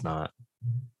guess that's not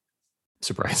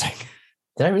surprising.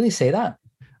 Did I really say that?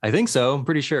 I think so. I'm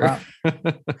pretty sure. Wow.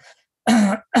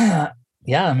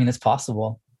 Yeah, I mean, it's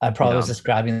possible. I probably was just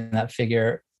grabbing that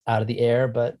figure out of the air,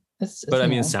 but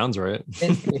it sounds right.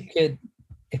 it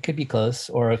could be close,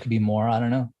 or it could be more. I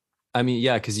don't know. I mean,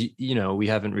 yeah, because we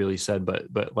haven't really said,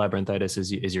 but Labyrinthitis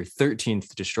is your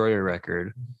 13th Destroyer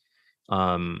record.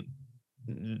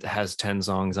 Has 10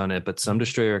 songs on it, but some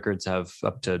Destroyer records have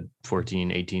up to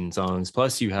 14, 18 songs.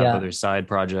 Plus, you have other side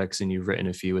projects, and you've written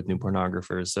a few with New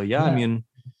Pornographers. So yeah. I mean,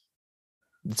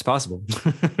 it's possible.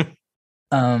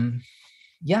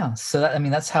 Yeah. So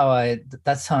that's how I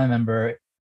remember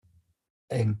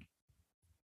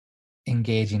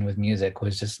engaging with music,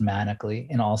 was just manically,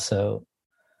 and also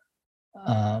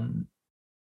kind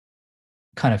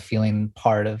of feeling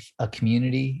part of a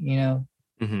community,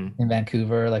 in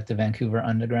Vancouver, like the Vancouver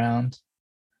Underground.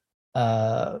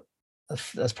 That's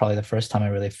probably the first time I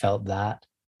really felt that.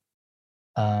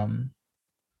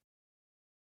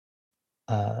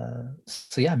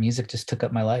 So yeah, music just took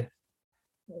up my life.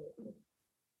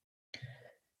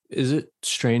 Is it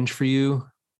strange for you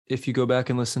if you go back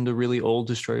and listen to really old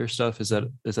Destroyer stuff? Is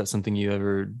that something you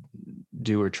ever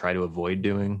do or try to avoid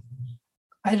doing?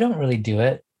 I don't really do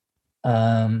it.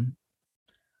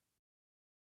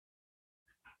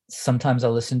 Sometimes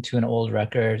I'll listen to an old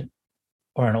record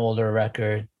or an older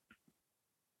record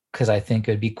because I think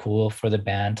it would be cool for the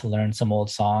band to learn some old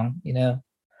song,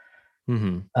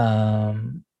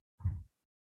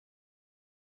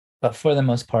 But for the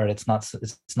most part, it's not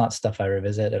stuff I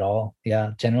revisit at all.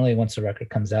 Yeah, generally once a record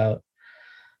comes out,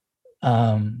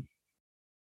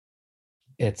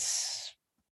 it's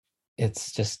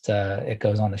just it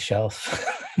goes on the shelf.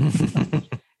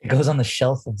 It goes on the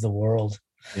shelf of the world.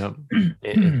 Yep.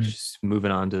 It's just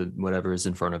moving on to whatever is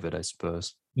in front of it, I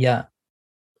suppose. Yeah.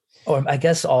 Or I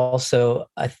guess also,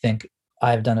 I think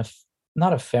I've done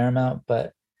not a fair amount,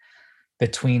 but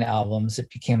between albums,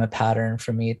 it became a pattern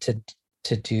for me to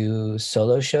do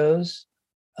solo shows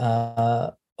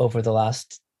over the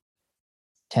last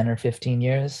 10 or 15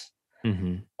 years.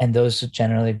 Mm-hmm. And those would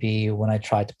generally be when I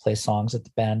tried to play songs that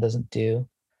the band doesn't do.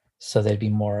 So they'd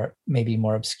be maybe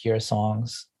more obscure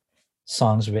songs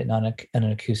written on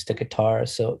an acoustic guitar.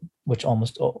 So, which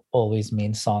almost always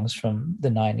means songs from the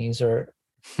 90s or,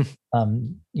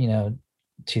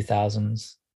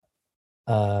 2000s.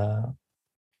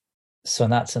 So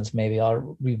in that sense, maybe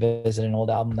I'll revisit an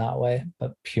old album that way,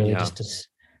 but purely just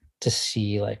to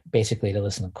see, like, basically to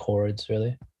listen to chords,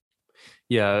 really.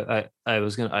 Yeah, I'm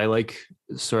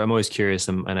always curious,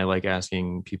 and I like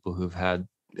asking people who've had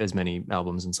as many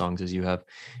albums and songs as you have,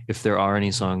 if there are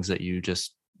any songs that you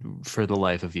just, for the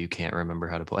life of you, can't remember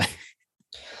how to play.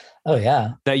 Oh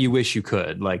yeah. that you wish you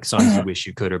could, like songs you wish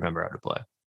you could remember how to play?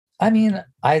 I mean,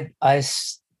 I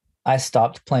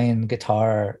stopped playing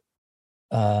guitar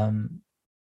um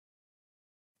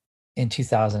in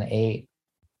 2008,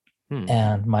 Hmm.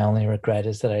 and my only regret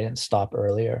is that I didn't stop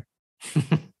earlier.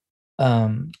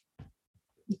 Um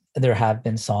there have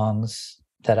been songs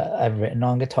that I've written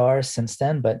on guitar since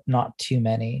then, but not too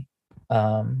many.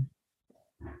 Um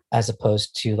as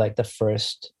opposed to like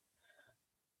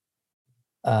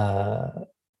uh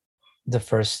the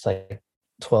first like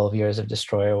 12 years of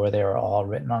Destroyer, where they were all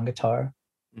written on guitar.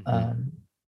 Mm-hmm. Um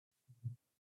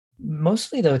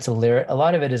Mostly though, it's a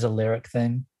lot of it is a lyric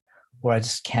thing, where I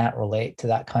just can't relate to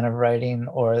that kind of writing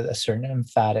or a certain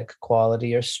emphatic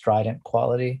quality or strident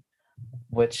quality,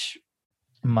 which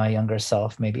my younger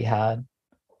self maybe had.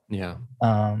 Yeah.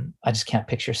 I just can't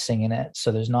picture singing it.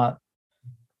 So there's not,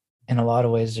 in a lot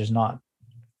of ways, there's not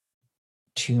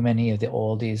too many of the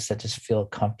oldies that just feel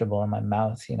comfortable in my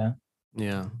mouth, you know?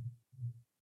 Yeah.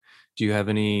 Do you have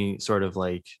any sort of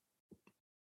like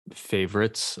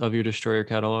favorites of your Destroyer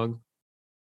catalog?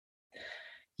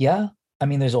 Yeah. I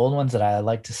mean, there's old ones that I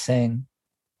like to sing.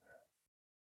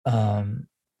 Um,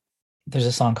 there's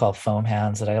a song called Foam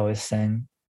Hands that I always sing.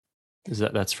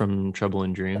 That's from Trouble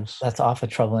in Dreams? That's off of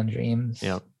Trouble in Dreams.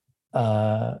 Yeah.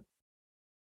 Uh,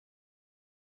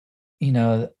 you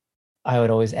know, I would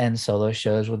always end solo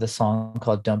shows with a song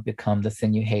called Don't Become the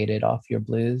Thing You Hated off Your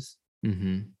Blues.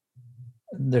 Mm-hmm.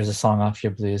 There's a song off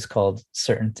Your Blues called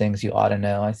Certain Things You Ought to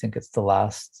Know. I think it's the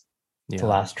Yeah.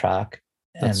 last track.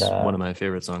 And That's one of my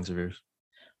favorite songs of yours.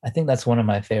 I think that's one of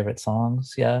my favorite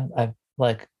songs. Yeah.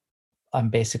 I'm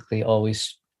basically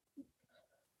always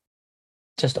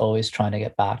trying to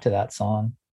get back to that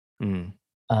song. Mm.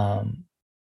 Um,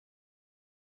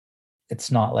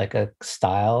 it's not like a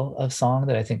style of song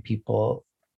that I think people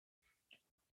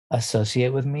associate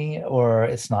with me, or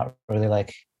it's not really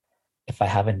like, if I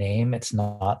have a name, it's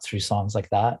not through songs like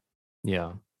that.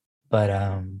 Yeah. But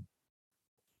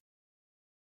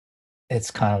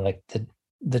it's kind of like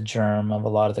the germ of a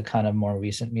lot of the kind of more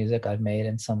recent music I've made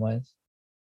in some ways.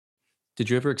 Did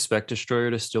you ever expect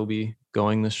Destroyer to still be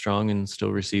going this strong and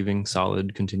still receiving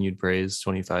solid continued praise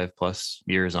 25 plus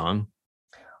years on?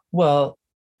 Well,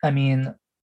 I mean,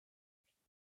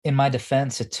 in my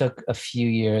defense, it took a few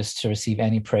years to receive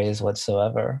any praise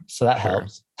whatsoever. So that Sure.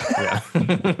 helps. Yeah.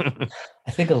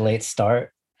 I think a late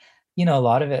start, a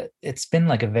lot of it, it's been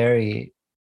a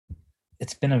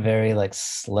very like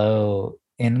slow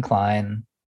incline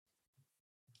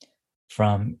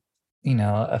from,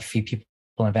 a few people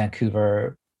in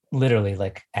Vancouver, literally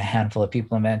like a handful of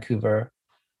people in Vancouver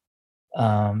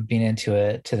being into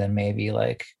it, to then maybe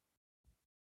like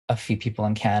a few people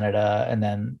in Canada, and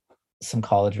then some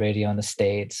college radio in the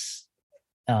States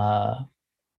uh,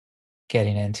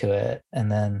 getting into it.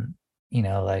 And then,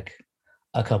 like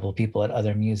a couple of people at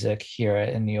Other Music here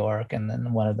in New York. And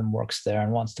then one of them works there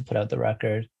and wants to put out the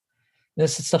record.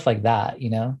 This stuff like that.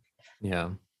 Yeah.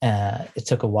 It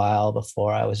took a while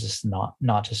before I was just not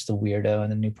just the weirdo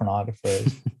and the new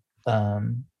pornographers.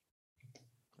 um,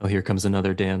 Oh, here comes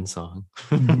another Dan song.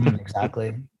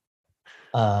 exactly.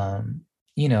 And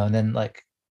then like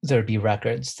there'd be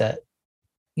records that,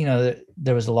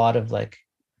 there was a lot of like,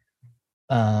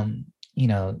 um,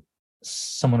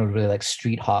 someone would really like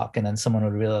Street Hawk, and then someone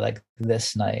would really like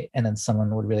This Night, and then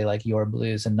someone would really like Your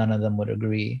Blues, and none of them would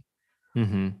agree.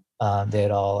 Mm-hmm.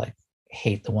 They'd all like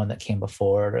hate the one that came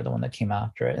before it or the one that came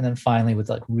after it. And then finally with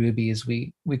like Rubies,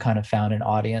 we kind of found an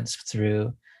audience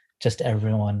through just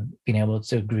everyone being able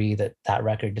to agree that that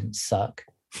record didn't suck.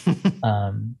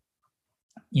 And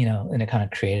it kind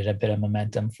of created a bit of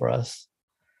momentum for us.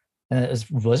 And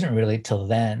wasn't really till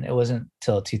then. It wasn't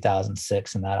till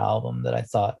 2006 in that album that I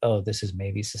thought, oh, this is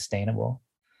maybe sustainable.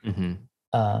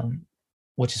 Mm-hmm.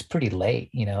 Which is pretty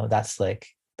late. That's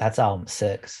album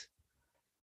 6.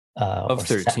 Of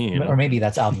 13. Or maybe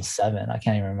that's album 7. I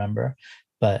can't even remember.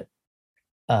 But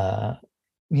the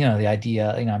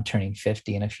idea, I'm turning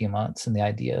 50 in a few months, and the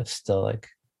idea of still like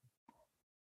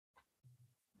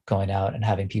going out and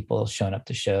having people showing up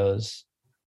to shows,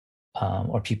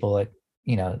 or people like,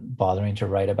 bothering to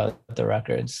write about the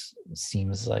records,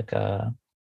 seems like it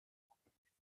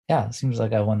seems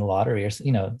like I won the lottery, or it's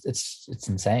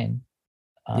insane.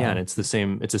 Yeah, and it's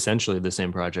essentially the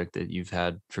same project that you've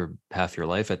had for half your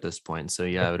life at this point. So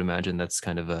yeah, I would imagine that's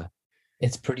kind of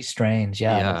it's pretty strange.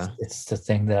 Yeah. It's the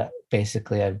thing that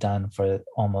basically I've done for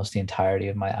almost the entirety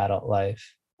of my adult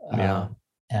life. Yeah.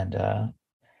 And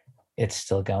it's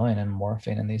still going and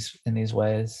morphing in these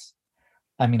ways.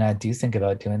 I mean, I do think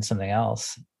about doing something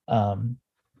else. I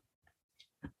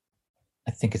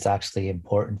I think it's actually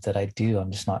important that I do.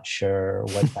 I'm just not sure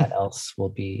what that else will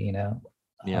be, you know.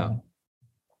 Yeah.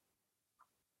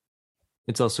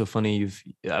 It's also funny.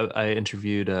 I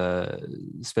interviewed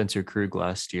Spencer Krug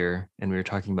last year, and we were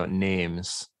talking about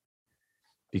names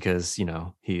because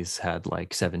he's had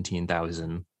like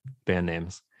 17,000 band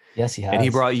names. Yes, he has. And he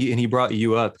brought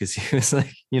you up because he was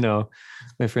like,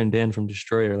 my friend Dan from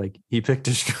Destroyer, like he picked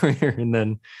Destroyer, and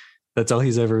then that's all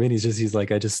he's ever been. He's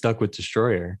like, I just stuck with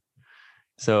Destroyer.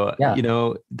 So yeah.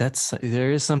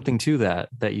 there is something to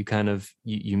that you kind of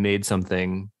you made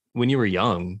something when you were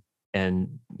young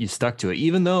and you stuck to it,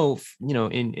 even though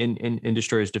in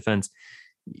Destroyer's defense,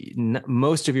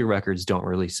 most of your records don't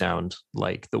really sound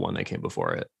like the one that came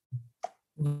before it.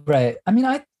 Right. I mean,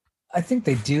 I think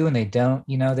they do and they don't.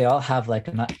 They all have like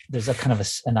there's a kind of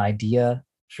an idea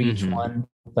for each one,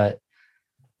 but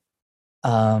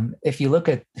if you look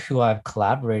at who I've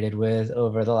collaborated with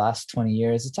over the last 20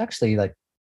 years, it's actually like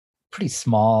pretty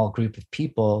small group of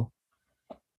people,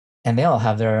 and they all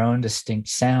have their own distinct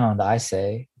sound, I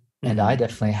say. And I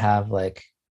definitely have like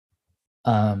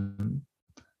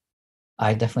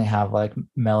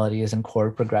melodies and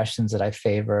chord progressions that I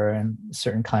favor and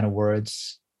certain kind of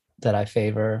words that I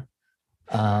favor.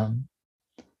 If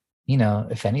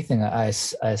anything, I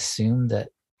assume that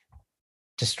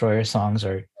Destroyer songs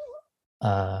are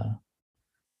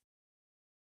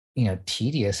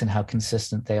tedious in how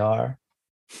consistent they are.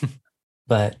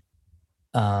 But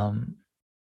I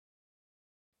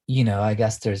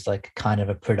guess there's like kind of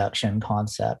a production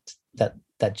concept that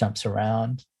jumps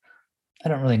around. I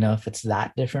don't really know if it's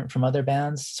that different from other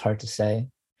bands. It's hard to say.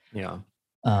 Yeah.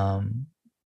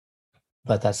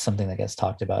 But that's something that gets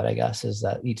talked about, I guess, is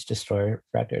that each Destroyer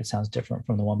record sounds different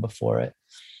from the one before it.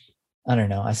 I don't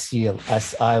know. I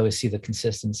always see the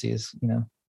consistencies,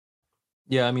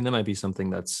 Yeah, I mean, that might be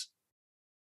something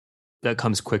that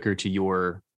comes quicker to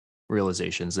your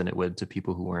realizations than it would to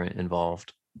people who weren't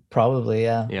involved. Probably,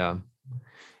 yeah. Yeah.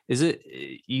 Is it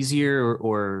easier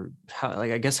or how,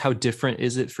 like, I guess, how different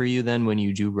is it for you then when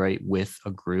you do write with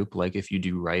a group? Like if you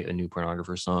do write a New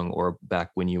Pornographer song, or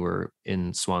back when you were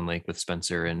in Swan Lake with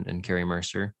Spencer and Carrie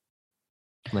Mercer?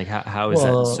 Like how is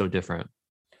that so different?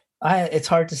 It's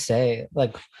hard to say.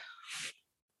 Like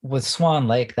with Swan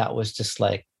Lake, that was just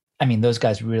like, I mean, those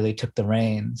guys really took the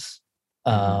reins.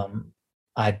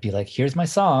 I'd be like, here's my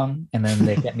song, and then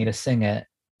they'd get me to sing it,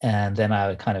 and then I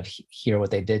would kind of hear what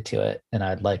they did to it, and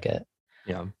I'd like it.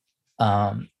 Yeah.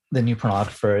 The New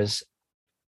Pornographers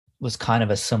was kind of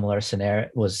a similar scenario.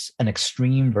 It was an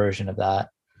extreme version of that,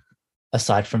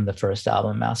 aside from the first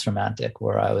album, Mass Romantic,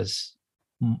 where I was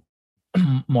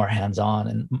more hands-on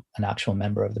and an actual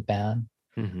member of the band.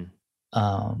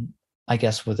 I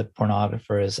guess with the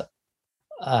Pornographers,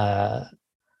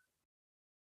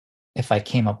 if I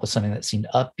came up with something that seemed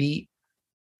upbeat,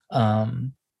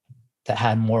 that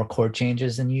had more chord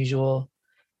changes than usual,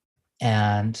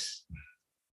 and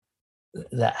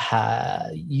that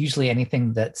had usually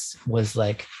anything that was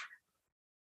like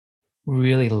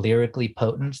really lyrically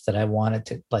potent that I wanted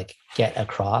to like get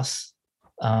across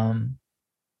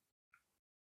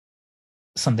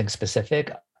something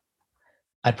specific,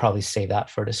 I'd probably save that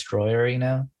for Destroyer,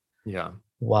 Yeah.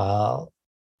 While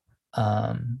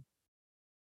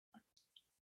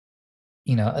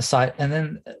aside, and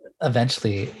then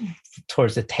eventually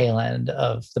towards the tail end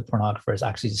of the Pornographers,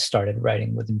 actually started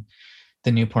writing with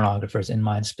the New Pornographers in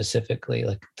mind specifically.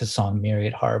 Like the song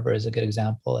Myriad Harbor is a good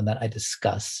example, and that I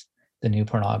discuss the New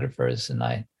Pornographers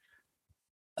and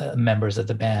members of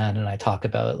the band, and I talk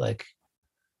about like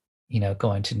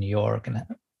going to New York and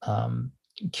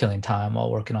killing time while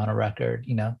working on a record,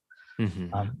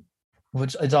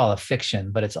 which is all a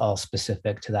fiction, but it's all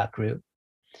specific to that group.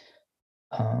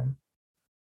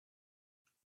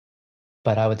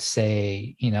 But I would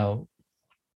say, and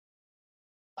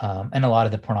a lot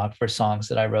of the Pornographer songs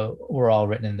that I wrote were all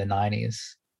written in the 90s.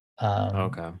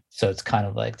 Okay. So it's kind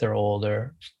of like they're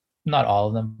older, not all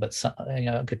of them, but some,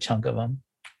 a good chunk of them.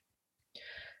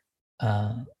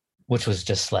 Which was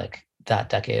just like that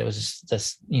decade. It was just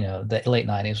this, the late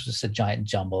 90s was just a giant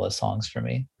jumble of songs for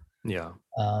me. Yeah.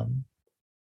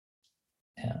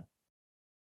 Yeah.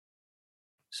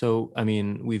 So, I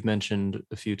mean, we've mentioned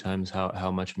a few times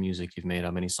how much music you've made,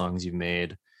 how many songs you've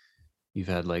made. You've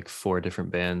had like 4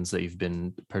 different bands that you've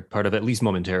been part of, at least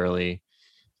momentarily.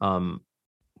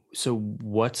 So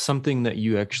what's something that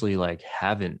you actually like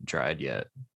haven't tried yet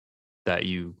that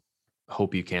you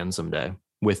hope you can someday,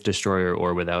 with Destroyer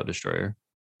or without Destroyer?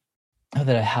 Oh,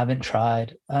 that I haven't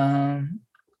tried.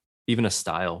 Even a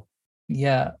style.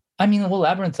 Yeah. I mean, well,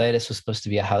 Labyrinthitis was supposed to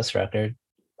be a house record.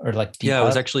 or like I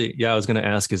was going to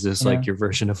ask, is this like your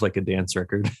version of like a dance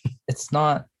record? It's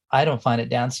not. I don't find it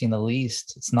dancey in the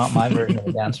least. It's not my version of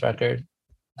a dance record.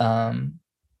 I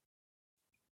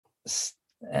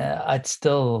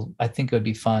think it would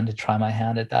be fun to try my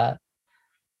hand at that,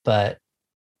 but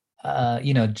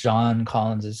John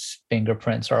Collins's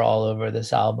fingerprints are all over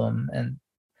this album, and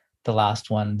the last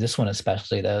one, this one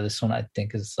especially though, this one I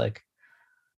think is like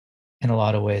in a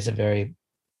lot of ways a very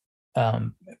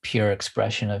pure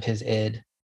expression of his id,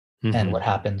 and what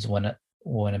happens when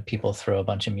people throw a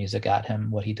bunch of music at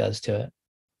him, what he does to it.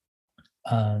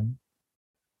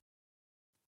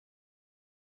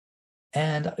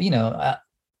 And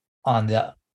on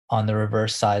the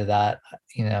reverse side of that,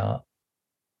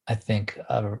 I think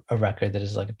a record that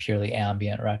is like a purely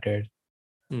ambient record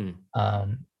is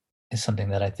something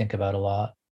that I think about a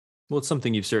lot. Well, it's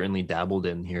something you've certainly dabbled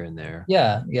in here and there.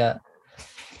 Yeah.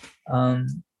 And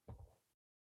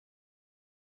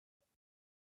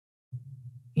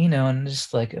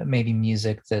just like maybe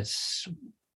music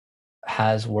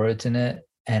has words in it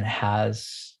and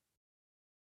has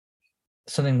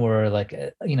something where like,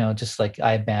 just like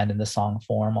I abandoned the song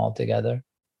form altogether.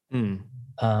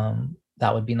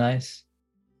 That would be nice.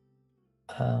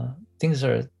 Things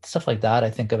are stuff like that I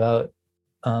think about.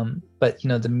 But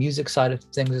the music side of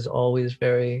things is always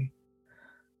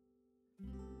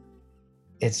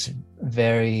it's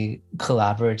very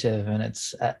collaborative, and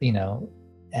it's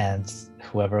and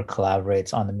whoever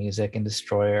collaborates on the music in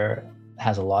Destroyer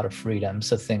has a lot of freedom,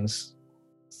 so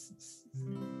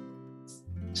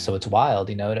it's wild,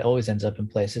 it always ends up in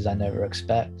places I never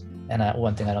expect, and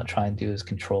one thing I don't try and do is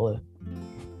control it.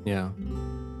 Yeah,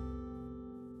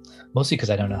 mostly because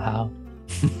I don't know how.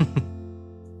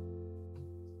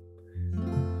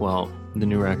 Well, the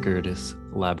new record is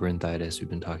Labyrinthitis. We've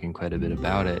been talking quite a bit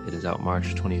about it. It is out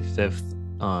March 25th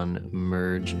on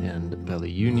Merge and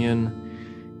Belly Union.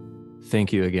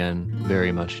 Thank you again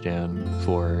very much, Dan,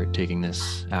 for taking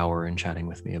this hour and chatting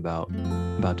with me about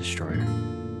Destroyer.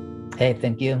 Hey,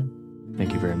 thank you.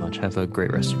 Thank you very much. Have a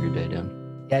great rest of your day,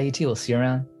 Dan. Yeah, you too. We'll see you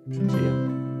around. See you.